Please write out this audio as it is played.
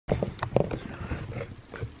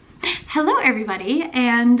Hello everybody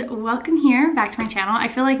and welcome here back to my channel. I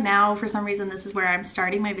feel like now for some reason this is where I'm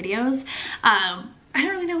starting my videos. I don't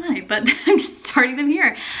really know why, but I'm just starting them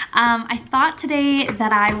here. I thought today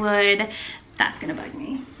that I would, that's gonna bug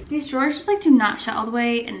me. These drawers just like do not shut all the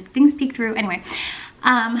way and things peek through. Anyway,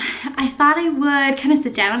 I thought I would kind of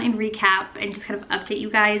sit down and recap and just kind of update you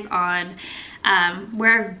guys on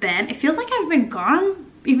where I've been. It feels like I've been gone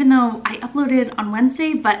even though I uploaded on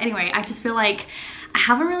Wednesday, but anyway, I just feel like I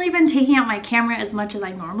haven't really been taking out my camera as much as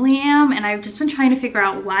I normally am, and I've just been trying to figure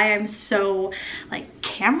out why I'm so like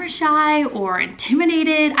camera shy or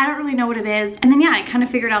intimidated. I don't really know what it is. And then yeah, I kind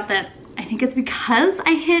of figured out that I think it's because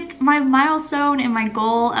I hit my milestone and my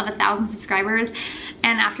goal of 1,000 subscribers,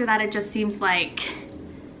 and after that it just seems like,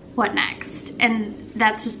 what next? And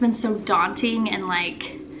that's just been so daunting, and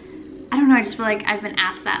like, I don't know, I just feel like I've been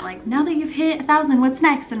asked that, like, now that you've hit 1,000, what's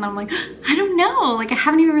next? And I'm like, I don't know, like I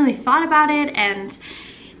haven't even really thought about it, and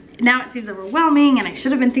now it seems overwhelming, and I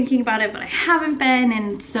should have been thinking about it, but I haven't been,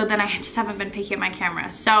 and so then I just haven't been picking up my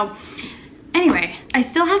camera. So anyway, I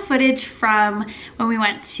still have footage from when we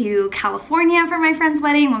went to California for my friend's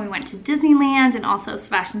wedding, when we went to Disneyland, and also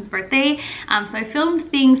Sebastian's birthday. So I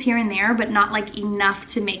filmed things here and there, but not like enough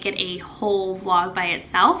to make it a whole vlog by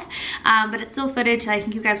itself. But it's still footage that I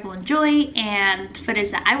think you guys will enjoy, and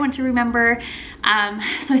footage that I want to remember.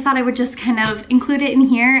 So I thought I would just kind of include it in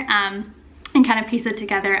here. And kind of piece it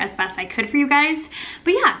together as best I could for you guys.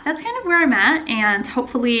 But yeah, that's kind of where I'm at, and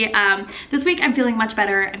hopefully this week I'm feeling much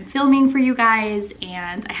better. I'm filming for you guys,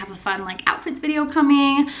 and I have a fun like outfits video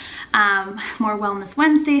coming, more Wellness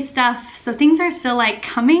Wednesday stuff, so things are still like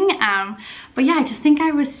coming. But yeah, I just think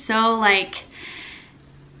I was so like,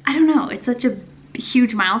 I don't know, it's such a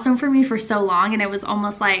huge milestone for me for so long, and it was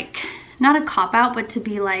almost like, not a cop-out, but to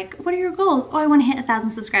be like, what are your goals? Oh, I want to hit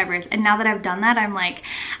 1,000 subscribers. And now that I've done that, I'm like,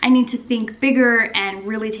 I need to think bigger and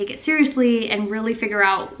really take it seriously and really figure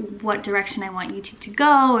out what direction I want YouTube to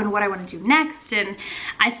go and what I want to do next. And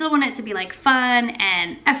I still want it to be like fun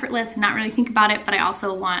and effortless and not really think about it, but I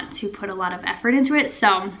also want to put a lot of effort into it.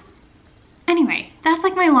 So anyway, that's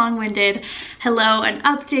like my long-winded hello and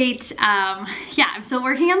update. Yeah, I'm still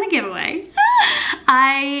working on the giveaway.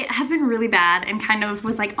 I have been really bad and kind of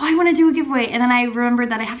was like, oh, I want to do a giveaway, and then I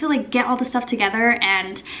remembered that I have to like get all the stuff together,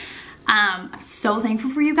 and I'm so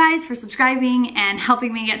thankful for you guys for subscribing and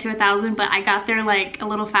helping me get to 1,000, but I got there like a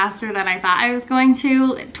little faster than I thought I was going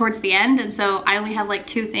to towards the end, and so I only have like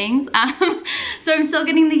 2 things. So I'm still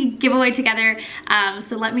getting the giveaway together,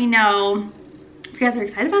 so let me know if you guys are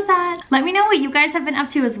excited about that. Let me know what you guys have been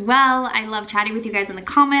up to as well. I love chatting with you guys in the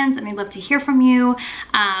comments, and I'd love to hear from you.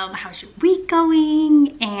 How's your week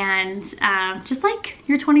going? And just like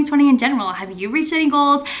your 2020 in general. Have you reached any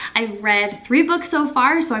goals? I've read 3 books so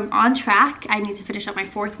far, so I'm on track. I need to finish up my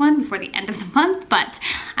 4th one before the end of the month, but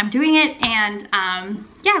I'm doing it. And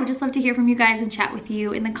yeah, I would just love to hear from you guys and chat with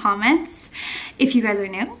you in the comments. If you guys are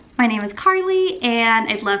new, my name is Karlee, and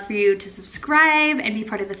I'd love for you to subscribe and be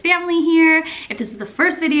part of the family here. If this is the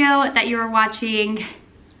first video that you are watching,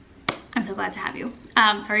 I'm so glad to have you.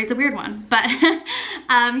 Sorry, it's a weird one, but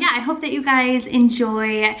yeah, I hope that you guys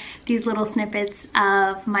enjoy these little snippets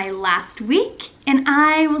of my last week, and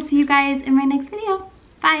I will see you guys in my next video.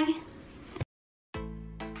 Bye.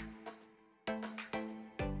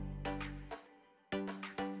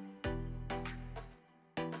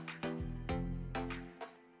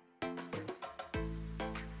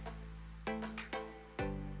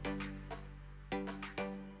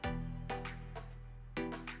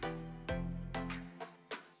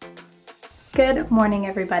 Good morning,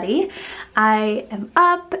 everybody. I am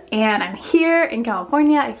up and I'm here in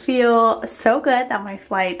California. I feel so good that my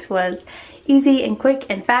flight was easy and quick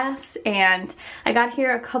and fast, and I got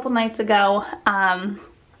here a couple nights ago,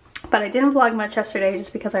 but I didn't vlog much yesterday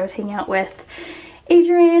just because I was hanging out with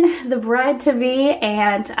Adrian, the bride-to-be,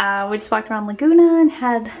 and we just walked around Laguna and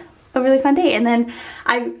had a really fun day. And then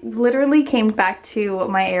I literally came back to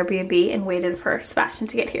my Airbnb and waited for Sebastian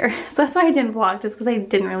to get here. So that's why I didn't vlog, just because I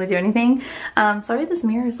didn't really do anything. Sorry this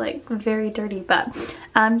mirror is like very dirty, but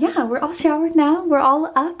yeah, we're all showered now. We're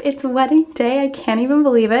all up. It's wedding day. I can't even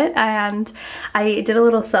believe it. And I did a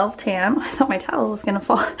little self-tan. I thought my towel was gonna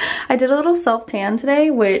fall. I did a little self-tan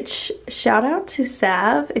today, which shout out to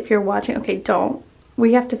Sav if you're watching. Okay, don't.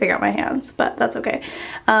 We have to figure out my hands, but that's okay.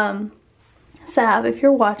 Sav, if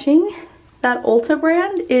you're watching, that Ulta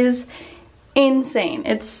brand is insane.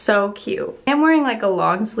 It's so cute. I'm wearing like a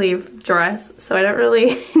long sleeve dress, so I don't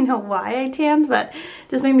really know why I tanned, but it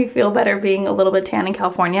just made me feel better being a little bit tan in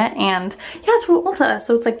California. And yeah, it's from Ulta,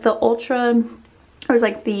 so it's like the ultra, or it's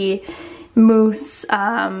like the mousse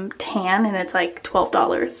tan, and it's like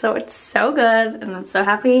 $12. So it's so good, and I'm so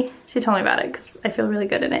happy she told me about it because I feel really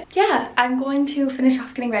good in it. Yeah, I'm going to finish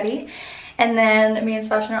off getting ready. And then me and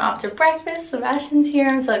Sebastian are off to breakfast. Sebastian's here.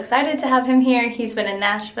 I'm so excited to have him here. He's been in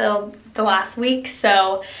Nashville the last week,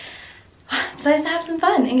 so it's nice to have some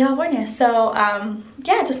fun in California. So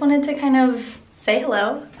yeah, just wanted to kind of say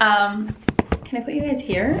hello. Can I put you guys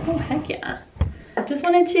here? Oh, heck yeah. I just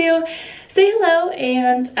wanted to say hello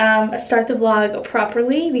and start the vlog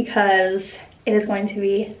properly because it is going to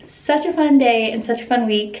be such a fun day and such a fun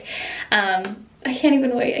week. I can't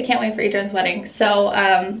even wait. I can't wait for Adrian's wedding. So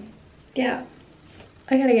yeah,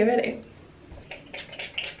 I gotta get ready.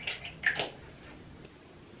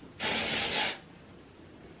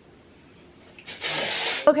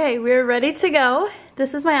 Okay, we're ready to go.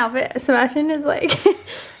 This is my outfit. Sebastian is like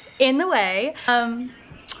in the way.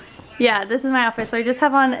 Yeah, this is my outfit. So I just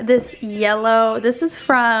have on this yellow. This is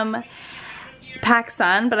from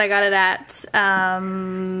PacSun, but I got it at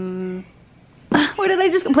where did I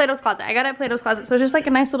just go? Plato's Closet. I got it at Plato's Closet. So it's just like a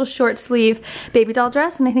nice little short sleeve baby doll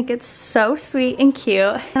dress, and I think it's so sweet and cute.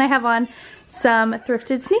 And I have on some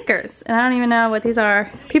thrifted sneakers, and I don't even know what these are.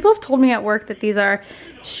 People have told me at work that these are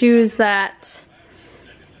shoes that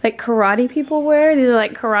like karate people wear. These are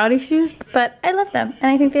like karate shoes, but I love them and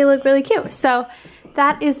I think they look really cute. So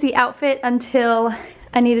that is the outfit until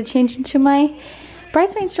I need to change into my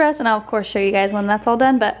bridesmaid's dress, and I'll of course show you guys when that's all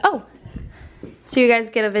done. But oh, so you guys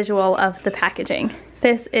get a visual of the packaging.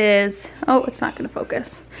 This is, oh, it's not gonna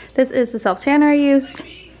focus. This is the self-tanner I used,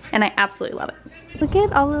 and I absolutely love it. Look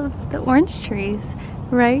at all of the orange trees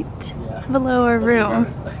right below our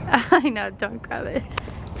room. I know, don't grab it.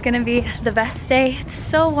 It's gonna be the best day. It's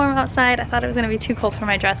so warm outside. I thought it was gonna be too cold for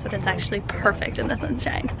my dress, but it's actually perfect in the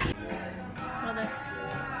sunshine.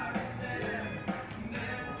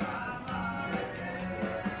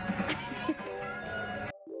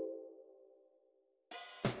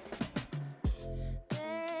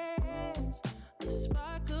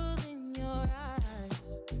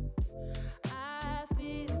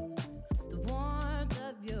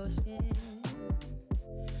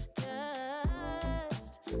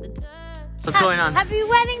 What's going on? Happy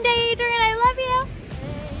wedding day, Adrian. I love you.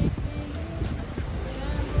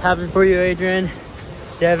 Happy for you, Adrian.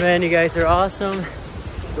 Devin, you guys are awesome.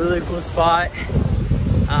 Really cool spot.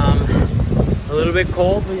 A little bit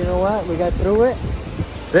cold, but you know what? We got through it.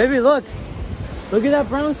 Baby, look. Look at that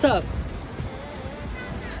brown stuff.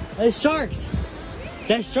 That's sharks.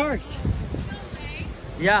 That's sharks.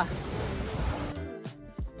 Yeah.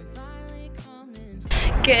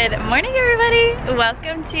 Good morning, everybody.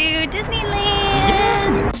 Welcome to Disneyland.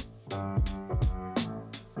 Yeah.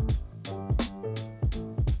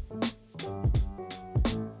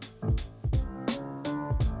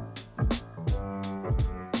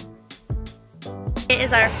 It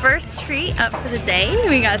is our first treat up for the day.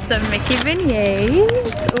 We got some Mickey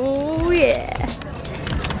beignets. Oh yeah.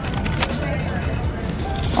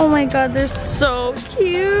 Oh my god, they're so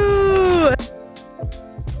cute.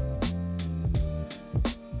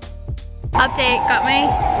 Update, got my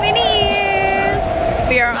mini ears.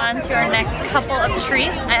 We are on to our next couple of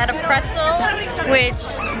treats. I had a pretzel, which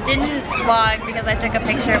didn't vlog because I took a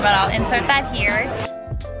picture, but I'll insert that here.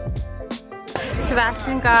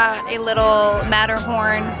 Sebastian got a little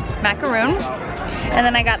Matterhorn macaroon, and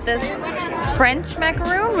then I got this French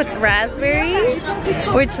macaroon with raspberries,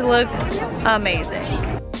 which looks amazing.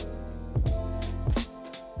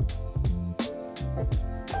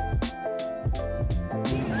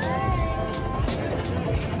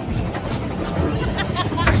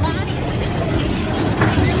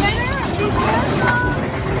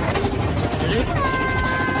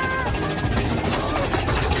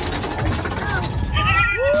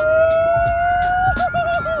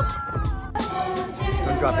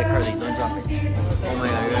 Drop it, Karlee. Don't drop it. Oh my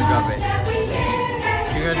god, you're gonna drop it.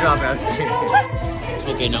 You're gonna drop it. I was kidding.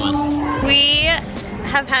 Okay, no one. We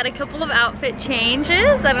have had a couple of outfit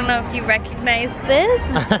changes. I don't know if you recognize this.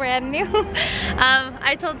 It's brand new.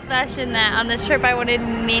 I told Sebastian that on this trip I wanted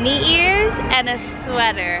mini ears and a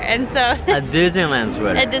sweater. And so a Disneyland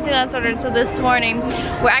sweater. A Disneyland sweater. And so this morning,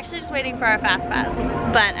 we're actually just waiting for our fast passes.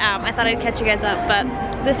 But I thought I'd catch you guys up. But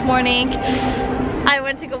this morning, I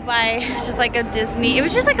went to go buy just like a Disney, it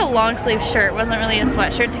was just like a long sleeve shirt, it wasn't really a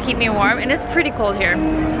sweatshirt to keep me warm, and it's pretty cold here.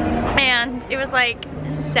 And it was like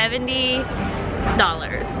 $70.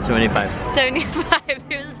 75. 75.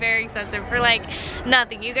 It was very expensive for like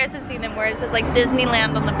nothing. You guys have seen them where it says like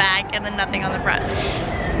Disneyland on the back and then nothing on the front.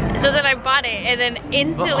 So then I bought it and then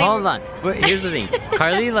instantly. But hold on. But here's the thing.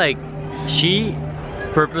 Karlee, like, she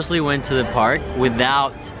purposely went to the park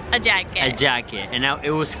without a jacket. A jacket, and now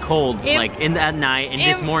it was cold, like at night, and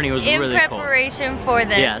this morning it was really cold. In preparation for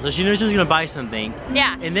this. Yeah, so she knew she was gonna buy something.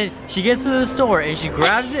 Yeah. And then she gets to the store and she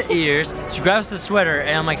grabs the ears, she grabs the sweater,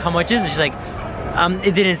 and I'm like, how much is it? She's like,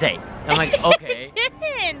 it didn't say. I'm like, okay.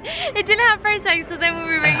 It didn't have price tag, so then when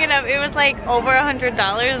we rang it up, it was like over $100,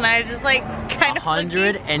 and I was just like kind of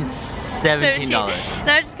 $117. And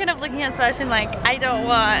I was just kind of looking at Sebastian like, I don't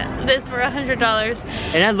want this for $100.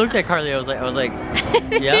 And I looked at Karlee, I was like,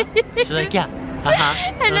 yeah? She's like, yeah.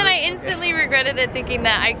 And then I instantly regretted it, thinking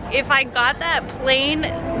that if I got that plain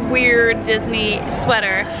weird Disney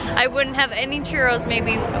sweater, I wouldn't have any churros,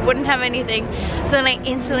 maybe wouldn't have anything. So then I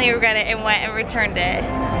instantly regretted it and went and returned it.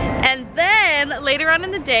 And then later on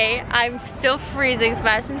in the day, I'm still freezing.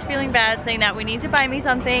 Sebastian's feeling bad, saying that we need to buy me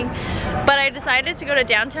something. But I decided to go to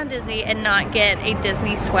downtown Disney and not get a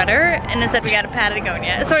Disney sweater, and instead we got a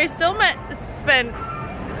Patagonia. So I still spent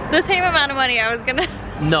the same amount of money I was gonna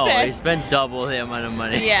No, I spent double the amount of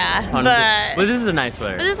money. Yeah, but this is a nice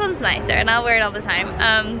sweater. But this one's nicer, and I'll wear it all the time.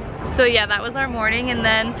 So yeah, that was our morning, and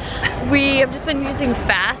then we have just been using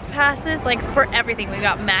fast passes, like for everything. We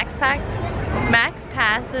got max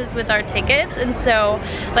passes with our tickets, and so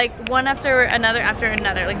like one after another.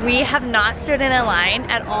 Like we have not stood in a line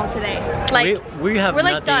at all today. Like we have we're,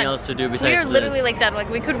 like, nothing done. else to do besides We are literally this. like done. Like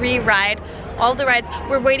we could re-ride all the rides.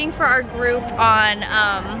 We're waiting for our group on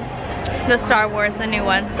the Star Wars, the new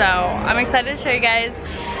one, so I'm excited to show you guys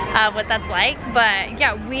what that's like. But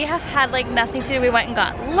yeah, we have had like nothing to do. We went and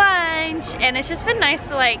got lunch, and it's just been nice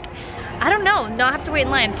to, like, I don't know, not have to wait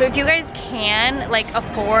in line. So if you guys can like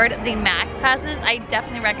afford the max passes, I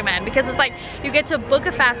definitely recommend, because it's like you get to book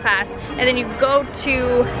a fast pass and then you go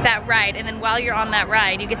to that ride, and then while you're on that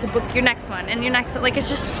ride you get to book your next one and your next one. Like, it's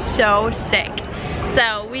just so sick.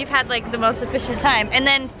 So we've had like the most efficient time, and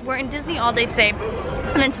then we're in Disney all day today,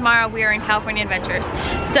 and then tomorrow we are in California Adventures.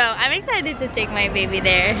 So I'm excited to take my baby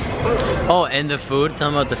there. Oh, and the food,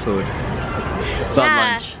 tell them about the food.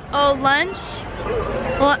 Lunch. Oh, lunch.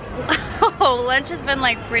 Oh, lunch has been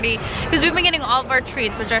like pretty, because we've been getting all of our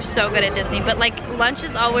treats, which are so good at Disney, but like lunch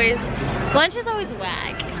is always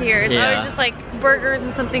whack here. It's always just like burgers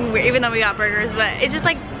and something weird, even though we got burgers, but it's just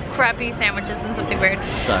like crappy sandwiches and something weird.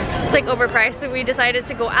 Sucks. It's like overpriced, so we decided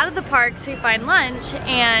to go out of the park to find lunch,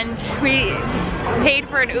 and we paid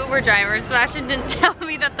for an Uber driver, and Sebastian didn't tell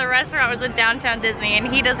me that the restaurant was in downtown Disney, and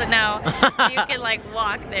he doesn't know you can like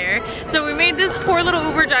walk there. So we made this poor little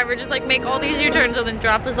Uber driver just like make all these U-turns and then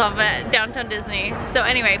drop us off at downtown Disney. So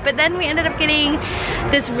anyway, but then we ended up getting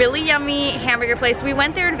this really yummy hamburger place. We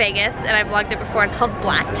went there in Vegas, and I vlogged it before. It's called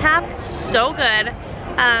Black Tap. It's so good.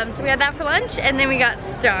 So we had that for lunch, and then we got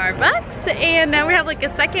Starbucks, and now we have like a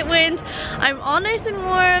second wind. I'm all nice and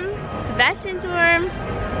warm. Sebastian's warm.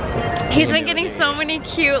 He's been getting so many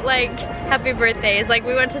cute like happy birthdays. Like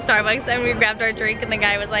we went to Starbucks and we grabbed our drink, and the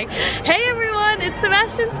guy was like, "Hey everyone, it's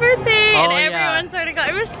Sebastian's birthday!" Oh, and everyone started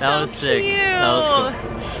calling. It was so was sick. cute. That was cool.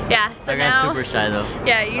 Yeah, so I now, got super shy though.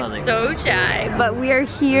 Yeah, he's so shy. But we are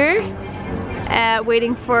here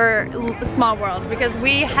waiting for Small World, because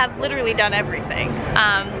we have literally done everything.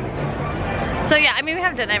 So yeah, I mean, we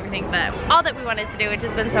haven't done everything, but all that we wanted to do, which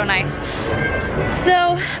has been so nice.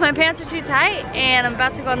 So my pants are too tight, and I'm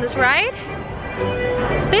about to go on this ride.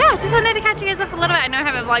 But yeah, just wanted to catch you guys up a little bit. I know I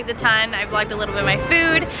haven't vlogged a ton. I vlogged a little bit of my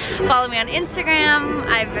food. Follow me on Instagram.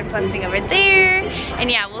 I've been posting over there. And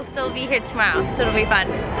yeah, we'll still be here tomorrow, so it'll be fun.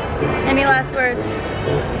 Any last words?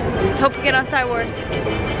 Hope we get on Star Wars.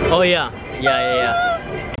 Oh yeah. Yeah.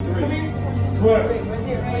 12.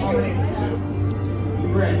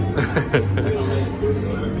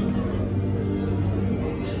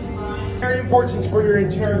 Very important for your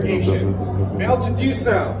interrogation. Fail to do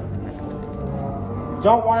so.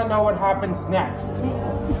 Don't want to know what happens next.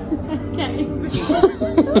 Okay.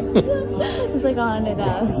 It's like on it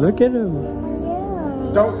does. Look at him.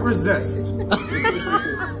 Yeah. Don't resist.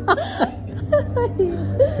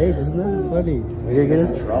 Hey, this is not funny. Are you gonna?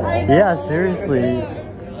 Yeah, seriously.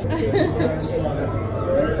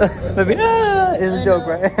 I mean, it's a joke,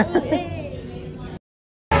 right?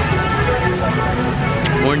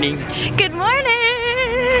 Morning. Good morning!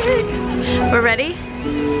 We're ready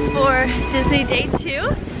for Disney Day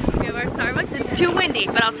 2. We have our Starbucks. It's too windy,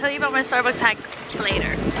 but I'll tell you about my Starbucks hack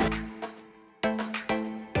later.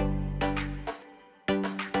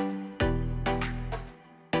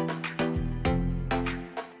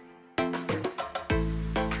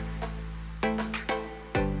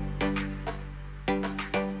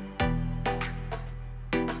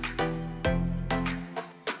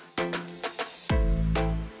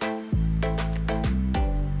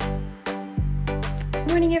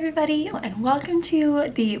 morning everybody, and welcome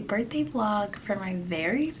to the birthday vlog for my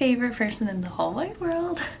very favorite person in the whole wide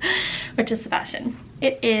world, which is Sebastian.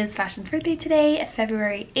 It is Sebastian's birthday today,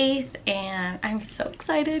 February 8th, and I'm so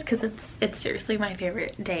excited because it's seriously my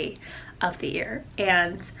favorite day of the year.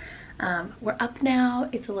 And we're up now.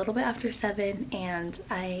 It's a little bit after 7 and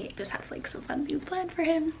I just have like some fun things planned for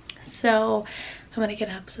him. So I'm gonna get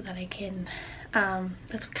up so that I can,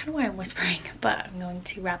 that's kind of why I'm whispering, but I'm going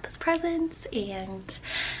to wrap his presents, and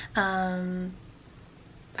I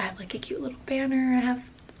have like a cute little banner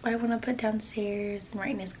I want to put downstairs and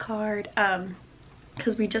writing his card,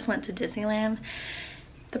 because we just went to Disneyland.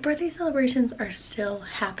 The birthday celebrations are still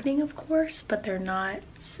happening, of course, but they're not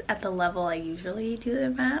at the level I usually do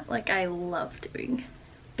them at. Like, I love doing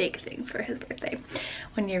big things for his birthday.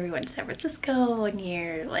 One year we went to San Francisco, one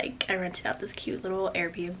year like I rented out this cute little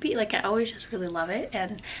Airbnb. Like, I always just really love it,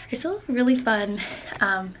 and I still have really fun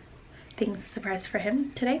things surprised for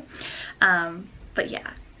him today. But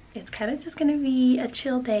yeah, it's kind of just gonna be a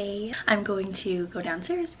chill day. I'm going to go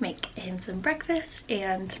downstairs, make him some breakfast,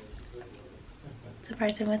 and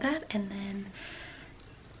surprise him with that, and then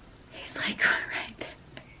he's like right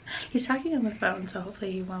there. He's talking on the phone, so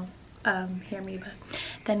hopefully he won't hear me. But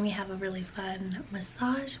then we have a really fun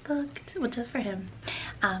massage booked, well, just for him,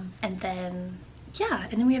 and then yeah,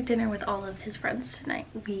 and then we have dinner with all of his friends tonight.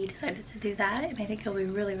 We decided to do that, and I think it'll be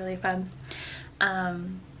really fun.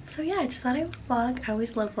 So yeah, I just thought I would vlog. I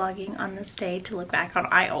always love vlogging on this day to look back on.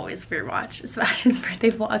 I always rewatch Sebastian's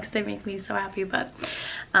birthday vlogs. They make me so happy. But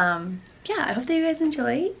yeah, I hope that you guys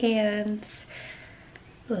enjoy, and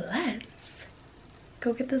let's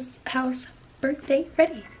go get this house birthday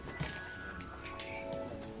ready.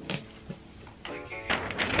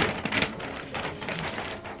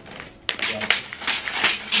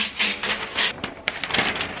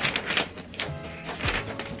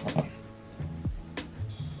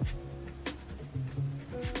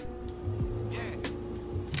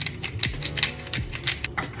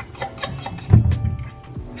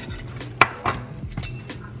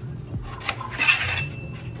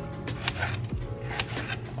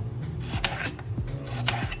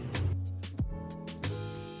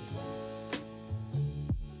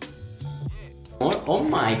 Oh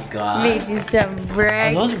my god. Made you some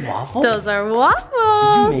bread. Are those waffles? Those are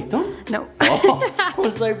waffles. Did you make them? No. Oh, I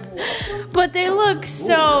was like, waffles? But they look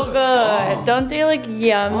so good. Oh. Don't they look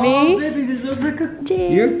yummy? Oh, baby, this looks like a...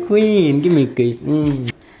 You're queen. Give me a kiss.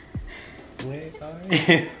 Where are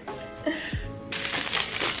you?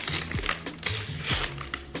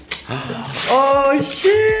 Oh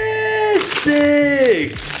shit!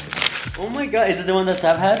 Sick! Oh my god, is this the one that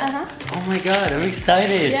Sab had? Uh-huh. Oh my god, I'm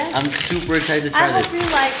excited. Yeah. I'm super excited to try I this. hope you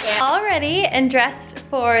like it. All ready and dressed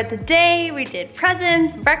for the day. We did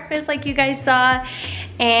presents, breakfast like you guys saw,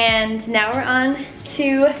 and now we're on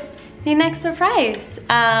to the next surprise,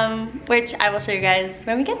 which I will show you guys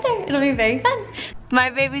when we get there. It'll be very fun.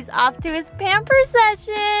 My baby's off to his pamper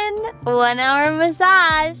session. 1 hour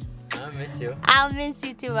massage. I miss you. I'll miss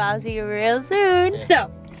you too. I'll see you real soon.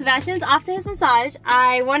 So, Sebastian's off to his massage.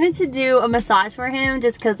 I wanted to do a massage for him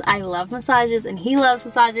just because I love massages and he loves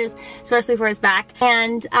massages, especially for his back.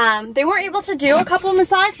 And they weren't able to do a couple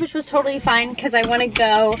massage, which was totally fine because I want to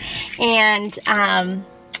go and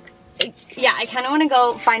yeah, I kind of want to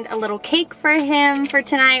go find a little cake for him for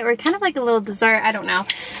tonight, or kind of like a little dessert, I don't know.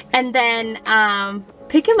 And then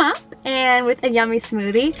pick him up and with a yummy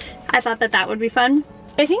smoothie. I thought that would be fun.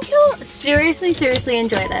 I think he'll seriously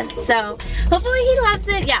enjoy this. So hopefully he loves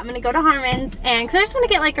it. Yeah, I'm gonna go to Harmon's, and because I just want to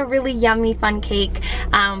get like a really yummy fun cake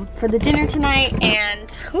for the dinner tonight.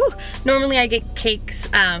 And whew, normally I get cakes.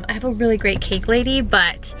 I have a really great cake lady,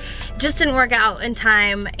 but it just didn't work out in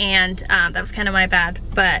time, and that was kind of my bad.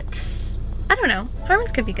 But I don't know,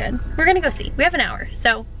 Harmon's could be good. We're gonna go see. We have an hour,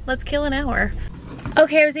 so let's kill an hour.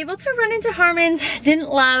 Okay, I was able to run into Harmon's, didn't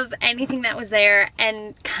love anything that was there,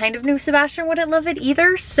 and kind of knew Sebastian wouldn't love it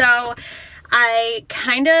either, so I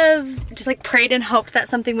kind of just like prayed and hoped that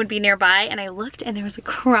something would be nearby, and I looked and there was a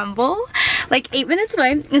crumble like 8 minutes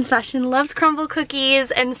away, and Sebastian loves crumble cookies,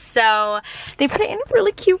 and so they put it in a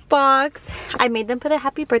really cute box. I made them put a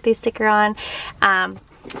happy birthday sticker on,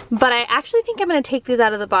 but I actually think I'm gonna take these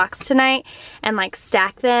out of the box tonight and like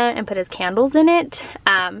stack them and put his candles in it,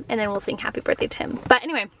 and then we'll sing happy birthday to him. But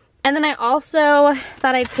anyway, and then I also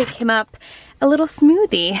thought I'd pick him up a little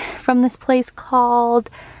smoothie from this place called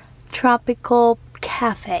Tropical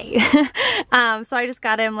Cafe. So I just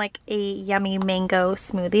got him like a yummy mango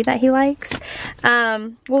smoothie that he likes.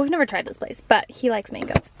 Well, we've never tried this place, but he likes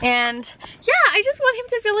mango. And yeah, I just want him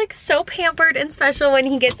to feel like so pampered and special when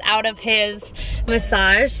he gets out of his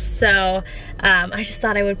massage. So I just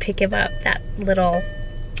thought I would pick him up that little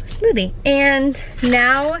smoothie. And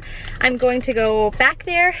now I'm going to go back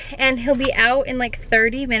there and he'll be out in like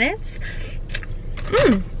 30 minutes.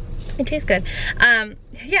 It tastes good.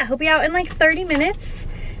 Yeah, he'll be out in like 30 minutes.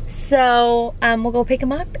 So we'll go pick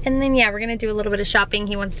him up, and then yeah, we're gonna do a little bit of shopping.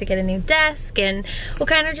 He wants to get a new desk, and we'll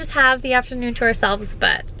kind of just have the afternoon to ourselves,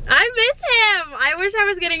 but I miss him. I wish I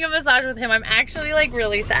was getting a massage with him. I'm actually like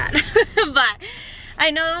really sad. But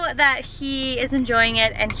I know that he is enjoying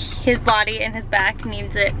it, and his body and his back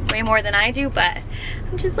needs it way more than I do, but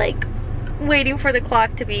I'm just like waiting for the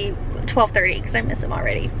clock to be 12:30 because I miss him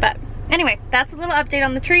already. But anyway, that's a little update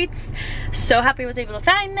on the treats. So happy I was able to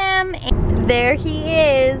find them. And there he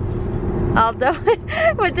is, all done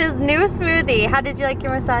with his new smoothie. How did you like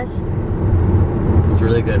your massage? It's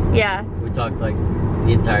really good. Yeah. We talked like the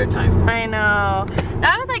entire time. I know.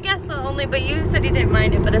 That was, I guess, the only, but you said you didn't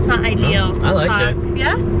mind it, but it's not ideal to I liked talk. it.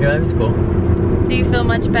 Yeah? Yeah, it was cool. Do you feel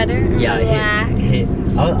much better? Yeah,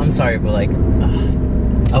 I'm sorry, but like,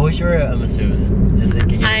 I wish you were a masseuse. Just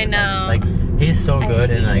like, I know. Like, he's so good,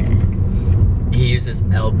 and like, he uses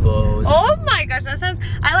elbows. Oh my gosh, that sounds,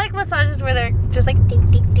 I like massages where they're just like ding,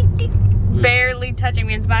 ding, ding, ding, barely touching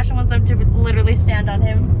me, and Sebastian wants them to literally stand on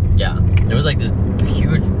him. Yeah, there was like this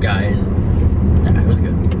huge guy, and yeah, it was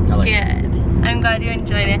good. I like it. Good. I'm glad you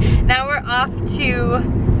enjoyed it. Now we're off to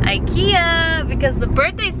IKEA because the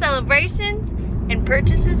birthday celebrations and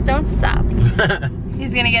purchases don't stop.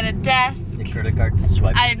 He's gonna get a desk. The credit card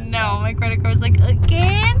swipe. I know, my credit card's like,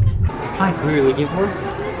 again? Hi, who are you looking for?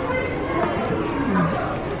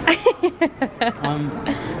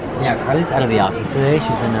 Yeah, Karlee's out of the office today.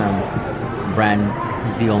 She's in a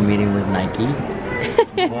brand deal meeting with Nike.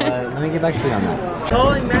 But let me get back to you on that.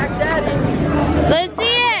 Calling back daddy. Let's see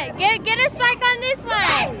it. Get a strike on this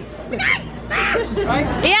one.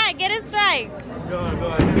 Right? Yeah,